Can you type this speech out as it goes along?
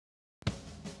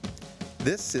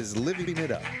This is Living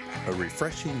It Up, a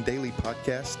refreshing daily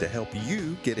podcast to help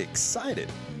you get excited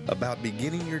about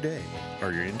beginning your day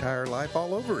or your entire life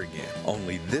all over again.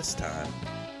 Only this time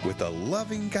with a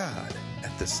loving God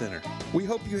at the center. We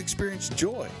hope you experience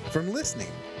joy from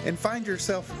listening and find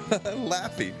yourself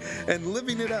laughing and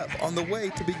living it up on the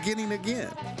way to beginning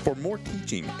again. For more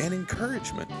teaching and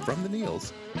encouragement from the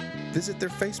Neils, visit their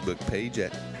Facebook page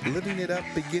at Living It Up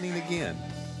Beginning Again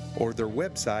or their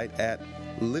website at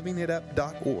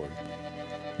livingitup.org.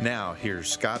 Now, here's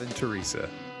Scott and Teresa.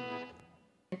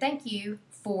 Thank you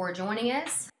for joining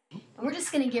us. And we're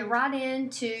just going to get right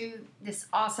into this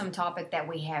awesome topic that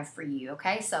we have for you,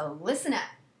 okay? So listen up.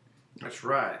 That's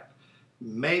right.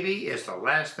 Maybe it's the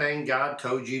last thing God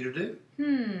told you to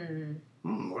do.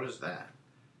 What is that?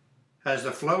 Has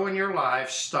the flow in your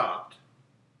life stopped,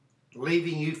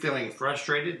 leaving you feeling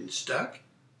frustrated and stuck?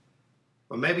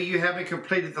 Well, maybe you haven't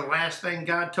completed the last thing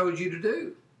God told you to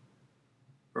do.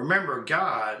 Remember,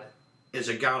 God is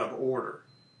a God of order.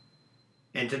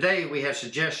 And today we have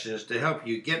suggestions to help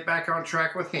you get back on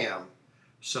track with Him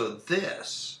so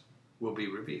this will be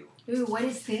revealed. Ooh, what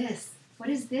is this? What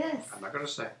is this? I'm not going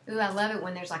to say. Ooh, I love it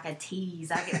when there's like a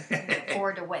tease. I get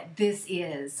forward to what this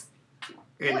is.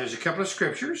 And there's a couple of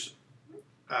scriptures.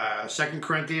 2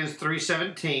 Corinthians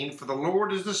 3:17, for the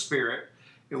Lord is the Spirit,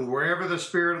 and wherever the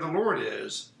Spirit of the Lord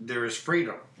is, there is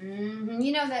freedom. Mm-hmm.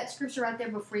 You know that scripture right there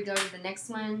before you go to the next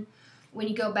one? When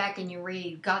you go back and you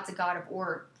read, God's a God of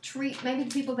order. Maybe the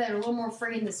people that are a little more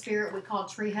free in the spirit, we call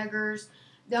tree huggers,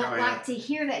 don't like to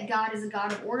hear that God is a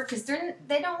God of order because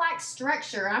they don't like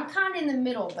structure. I'm kind of in the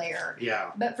middle there.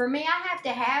 Yeah. But for me, I have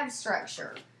to have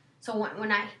structure. So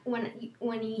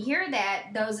when you hear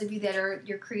that, those of you that are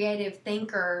your creative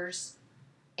thinkers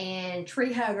and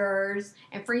tree huggers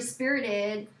and free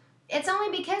spirited, it's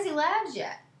only because He loves you.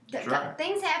 Right.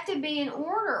 Things have to be in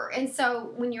order. And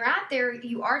so when you're out there,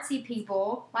 you artsy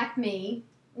people like me,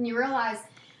 and you realize,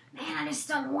 man, I just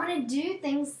don't want to do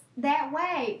things that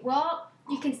way. Well,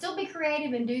 you can still be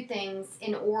creative and do things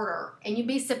in order. And you'd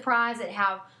be surprised at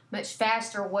how much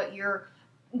faster what you're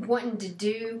wanting to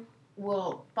do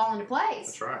will fall into place.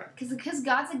 That's right. Because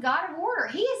God's a God of order.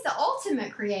 He is the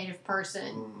ultimate creative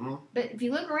person. Mm-hmm. But if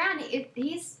you look around,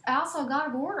 He's also a God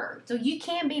of order. So you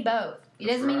can be both. It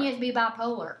doesn't mean you have to be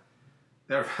bipolar.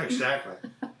 Exactly.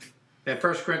 And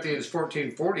 1 Corinthians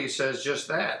 14:40 says just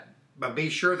that. But be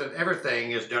sure that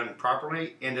everything is done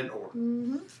properly and in order.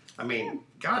 Mm-hmm. I mean,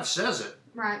 God says it.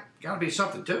 Right. Got to be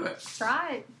something to it. That's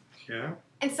right. Yeah.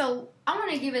 And so I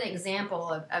want to give an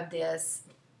example of this.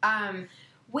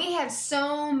 We have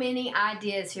so many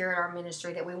ideas here at our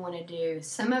ministry that we want to do.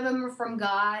 Some of them are from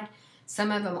God. Some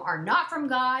of them are not from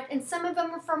God. And some of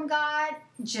them are from God,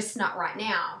 just not right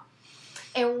now.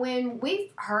 And when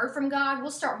we've heard from God,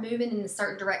 we'll start moving in a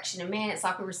certain direction. And man, it's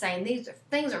like we were saying,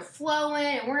 things are flowing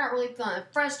and we're not really feeling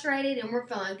frustrated and we're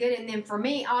feeling good. And then for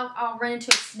me, I'll run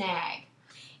into a snag.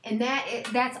 And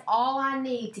that's all I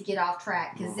need to get off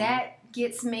track because that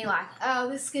gets me like, oh,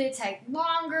 this is going to take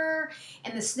longer.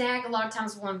 And the snag a lot of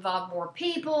times will involve more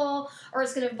people or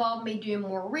it's going to involve me doing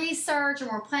more research and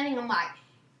more planning. I'm like,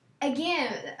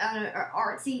 again,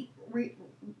 artsy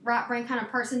right brain kind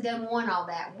of person doesn't want all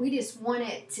that. We just want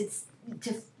it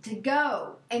to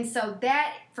go. And so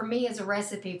that for me is a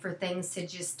recipe for things to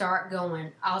just start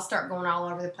going. I'll start going all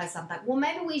over the place. I'm like, well,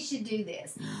 maybe we should do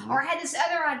this. Mm-hmm. Or I had this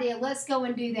other idea. Let's go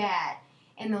and do that.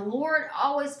 And the Lord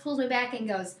always pulls me back and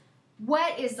goes,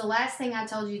 what is the last thing I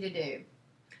told you to do?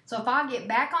 So if I get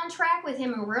back on track with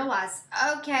Him and realize,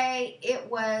 okay, it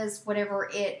was whatever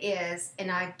it is,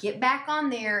 and I get back on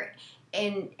there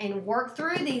and work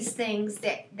through these things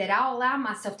that I'll allow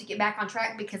myself to get back on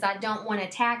track because I don't want to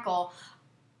tackle,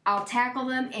 I'll tackle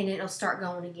them and it'll start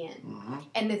going again. Mm-hmm.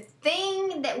 And the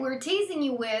thing that we're teasing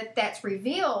you with that's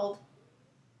revealed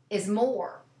is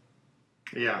more.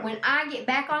 Yeah. When I get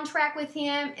back on track with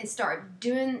Him and start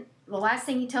doing the last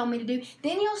thing He told me to do,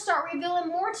 then He'll start revealing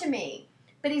more to me.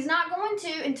 But He's not going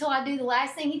to until I do the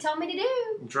last thing He told me to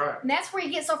do. That's right. And that's where you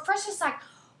get so frustrated. It's like,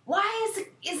 why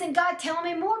isn't God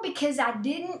telling me more? Because I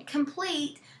didn't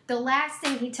complete the last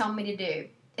thing He told me to do.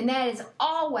 And that is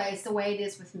always the way it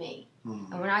is with me.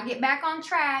 Mm-hmm. And when I get back on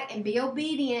track and be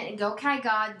obedient and go, okay,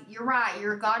 God, you're right.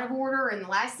 You're a God of order. And the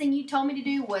last thing you told me to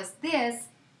do was this.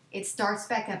 It starts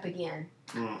back up again.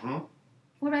 Mm-hmm.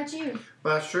 What about you?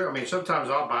 Well, that's true. I mean,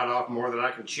 sometimes I'll bite off more than I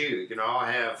can chew. You know, I'll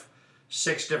have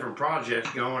 6 different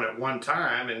projects going at one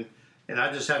time. And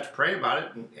I just have to pray about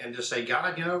it and just say,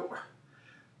 God, you know,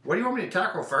 what do you want me to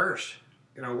tackle first?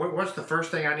 You know, what's the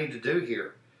first thing I need to do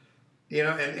here? You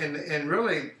know, and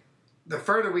really, the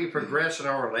further we progress in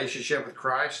our relationship with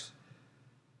Christ,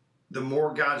 the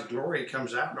more God's glory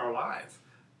comes out in our life.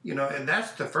 And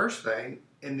that's the first thing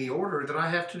in the order that I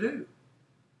have to do.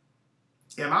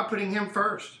 Am I putting Him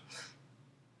first?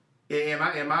 Am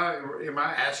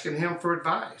I asking Him for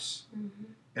advice?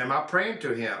 Mm-hmm. Am I praying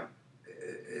to Him?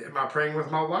 Am I praying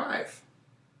with my wife?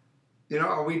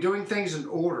 Are we doing things in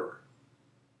order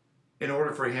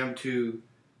for Him to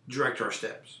direct our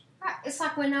steps? It's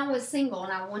like when I was single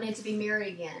and I wanted to be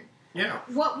married again. Yeah.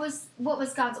 What was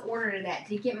God's order to that?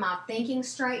 To get my thinking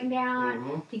straightened out,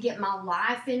 mm-hmm. to get my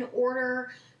life in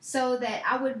order, so that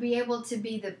I would be able to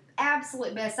be the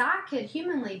absolute best I could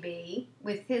humanly be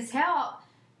with His help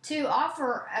to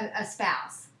offer a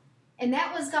spouse. And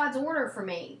that was God's order for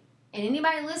me. And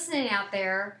anybody listening out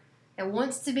there that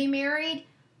wants to be married,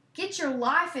 get your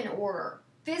life in order.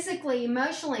 Physically,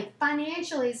 emotionally,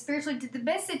 financially, spiritually, do the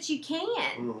best that you can.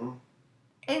 Mm-hmm.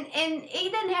 And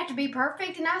it doesn't have to be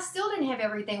perfect, and I still didn't have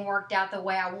everything worked out the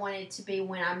way I wanted it to be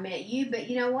when I met you, but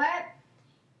you know what?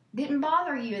 Didn't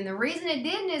bother you, and the reason it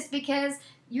didn't is because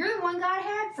you're the one God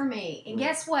had for me. And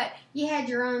guess what? You had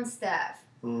your own stuff.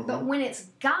 Mm-hmm. But when it's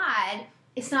God,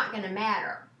 it's not going to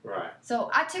matter. Right. So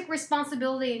I took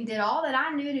responsibility and did all that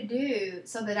I knew to do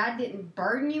so that I didn't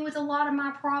burden you with a lot of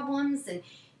my problems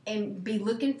and be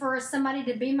looking for somebody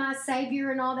to be my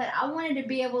savior and all that. I wanted to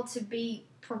be able to be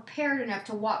prepared enough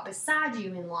to walk beside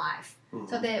you in life, mm-hmm.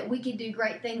 so that we could do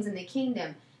great things in the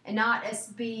kingdom and not us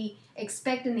be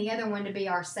expecting the other one to be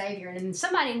our savior. And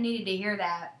somebody needed to hear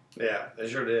that. Yeah, they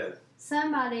sure did.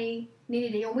 Somebody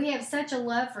needed to hear. We have such a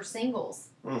love for singles.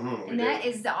 Mm-hmm, and that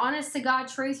is the honest to God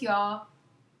truth, y'all.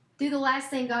 Do the last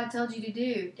thing God tells you to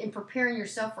do in preparing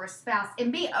yourself for a spouse.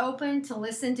 And be open to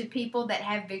listen to people that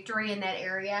have victory in that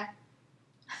area.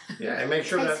 Yeah, and make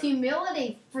sure it that... takes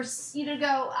humility for you to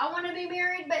go, I want to be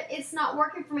married, but it's not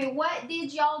working for me. What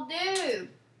did y'all do?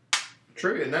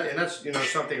 True, and that's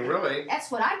something really... That's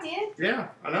what I did. Yeah,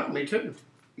 I know, me too.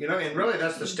 And really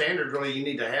that's the standard really you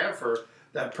need to have for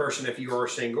that person if you are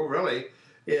single, really,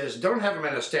 is don't have them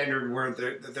at a standard where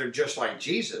they're just like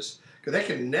Jesus, because they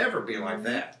can never be like mm-hmm.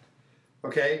 that.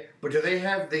 Okay? But do they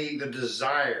have the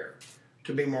desire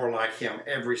to be more like Him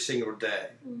every single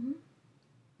day? Mm-hmm.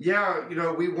 Yeah,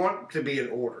 we want to be in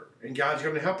order, and God's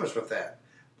going to help us with that.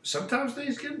 Sometimes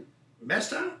things get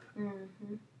messed up.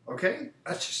 Mm-hmm. Okay?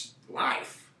 That's just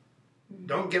life. Mm-hmm.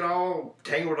 Don't get all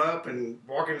tangled up and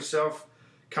walk into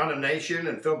self-condemnation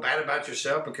and feel bad about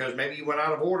yourself because maybe you went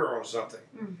out of order on something.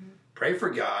 Mm-hmm. Pray for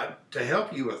God to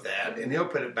help you with that, and He'll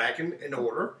put it back in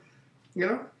order.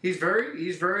 He's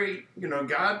very,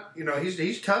 God,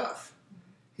 he's tough.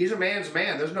 He's a man's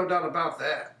man. There's no doubt about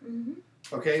that. Mm-hmm.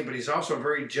 Okay, but He's also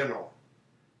very gentle,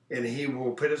 and He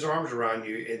will put His arms around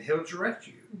you, and He'll direct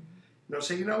you. Mm-hmm.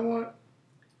 Say, you know what?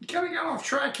 You kind of got off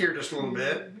track here just a little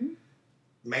bit. Mm-hmm.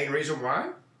 Main reason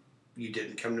why? You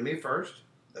didn't come to me first.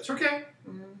 That's okay.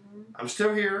 Mm-hmm. I'm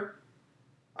still here.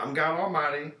 I'm God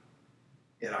Almighty,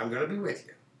 and I'm going to be with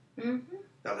you. Mm-hmm.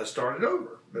 Now let's start it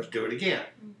over. Let's do it again.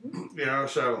 Mm-hmm.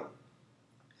 So,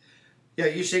 yeah,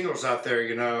 you singles out there,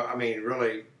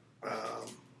 really,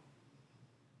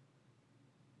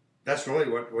 that's really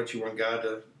what you want God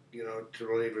to, to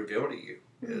really reveal to you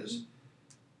mm-hmm. is,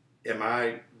 am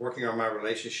I working on my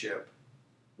relationship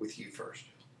with you first?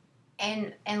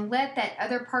 And let that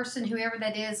other person, whoever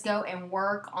that is, go and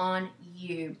work on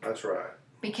you. That's right.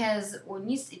 Because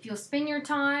if you'll spend your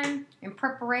time in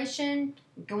preparation,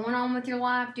 going on with your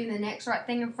life, doing the next right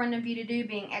thing in front of you to do,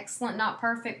 being excellent, not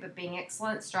perfect, but being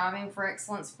excellent, striving for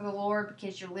excellence for the Lord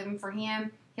because you're living for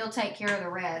Him, He'll take care of the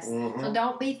rest. Mm-hmm. So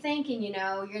don't be thinking, you're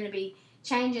going to be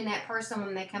changing that person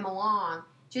when they come along.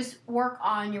 Just work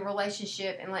on your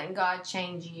relationship and letting God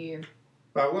change you.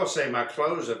 Well, I will say my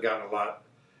clothes have gotten a lot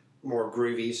more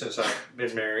groovy since I've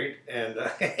been married, and now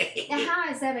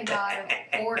how is that a God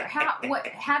of order?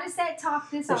 How does that talk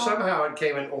this? Well, somehow it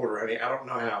came in order, honey. I don't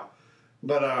know how,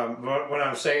 but what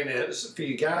I'm saying is, for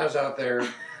you guys out there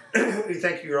who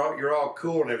think you're all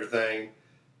cool and everything,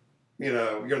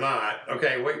 you're not.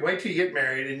 Okay, wait till you get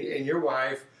married, and your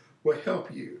wife will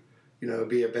help you,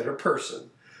 be a better person.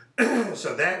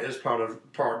 So that is part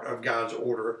of God's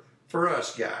order for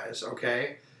us guys.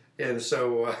 Okay. And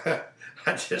so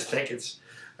I just think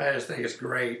it's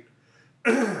great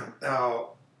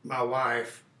how my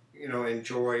wife,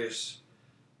 enjoys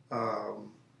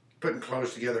putting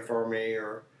clothes together for me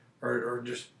or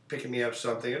just picking me up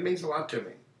something. It means a lot to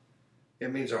me.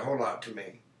 It means a whole lot to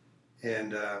me.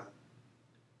 And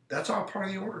that's all part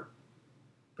of the order.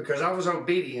 Because I was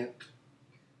obedient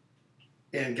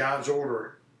in God's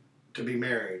order to be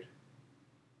married.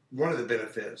 One of the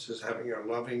benefits is having a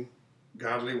loving,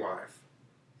 godly wife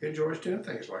who enjoys doing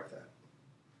things like that.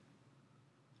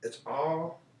 It's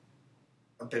all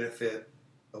a benefit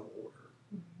of order.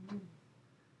 Mm-hmm.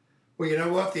 Well, you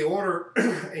know what? The order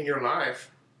in your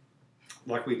life,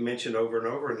 like we've mentioned over and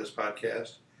over in this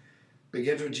podcast,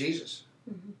 begins with Jesus.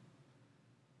 Mm-hmm.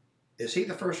 Is he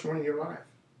the first one in your life?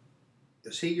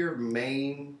 Is he your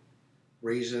main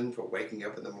reason for waking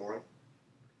up in the morning?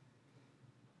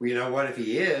 Well, you know what? If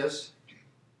he is,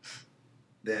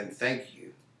 then thank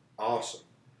you. Awesome.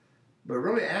 But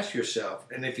really ask yourself,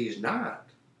 and if he's not,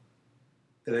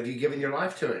 then have you given your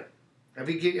life to him? Have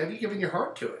you given your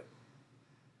heart to it?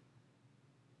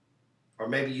 Or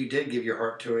maybe you did give your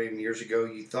heart to him years ago,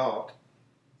 you thought,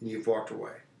 and you've walked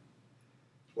away.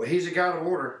 Well, he's a God of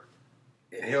order,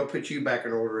 and he'll put you back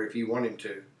in order if you want him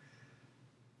to.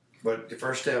 But the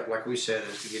first step, like we said,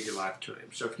 is to give your life to him.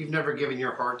 So if you've never given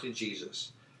your heart to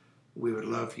Jesus, we would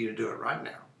love for you to do it right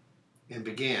now and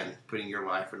begin putting your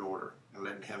life in order and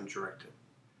letting him direct it.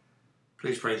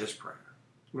 Please pray this prayer.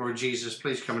 Lord Jesus,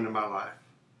 please come into my life.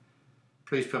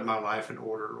 Please put my life in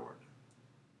order, Lord,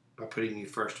 by putting you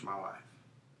first in my life.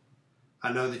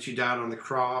 I know that you died on the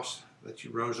cross, that you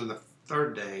rose on the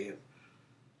third day,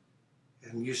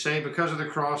 and you say, because of the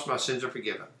cross, my sins are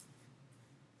forgiven.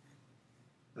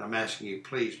 And I'm asking you,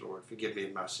 please, Lord, forgive me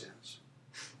of my sins.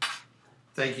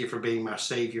 Thank you for being my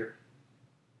Savior.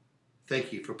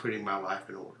 Thank you for putting my life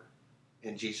in order.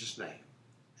 In Jesus' name,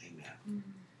 amen.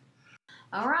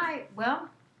 All right. Well,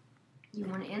 you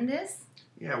want to end this?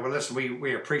 Yeah, well, listen,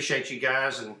 we appreciate you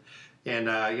guys, and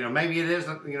maybe it is,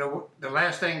 the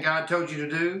last thing God told you to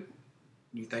do.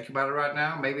 You think about it right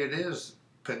now, maybe it is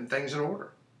putting things in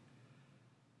order.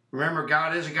 Remember,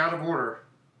 God is a God of order.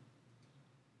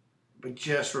 But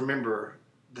just remember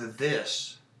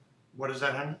this. What is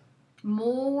that, honey?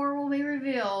 More will be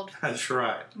revealed. That's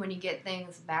right. When you get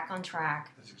things back on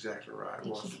track. That's exactly right.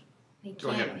 He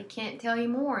can't tell you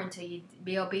more until you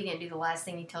be obedient, do the last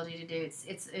thing he tells you to do.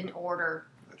 It's in order.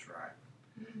 That's right.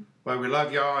 Mm-hmm. Well, we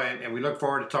love y'all, and we look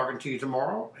forward to talking to you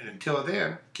tomorrow. And until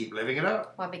then, keep living it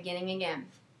up. While beginning again.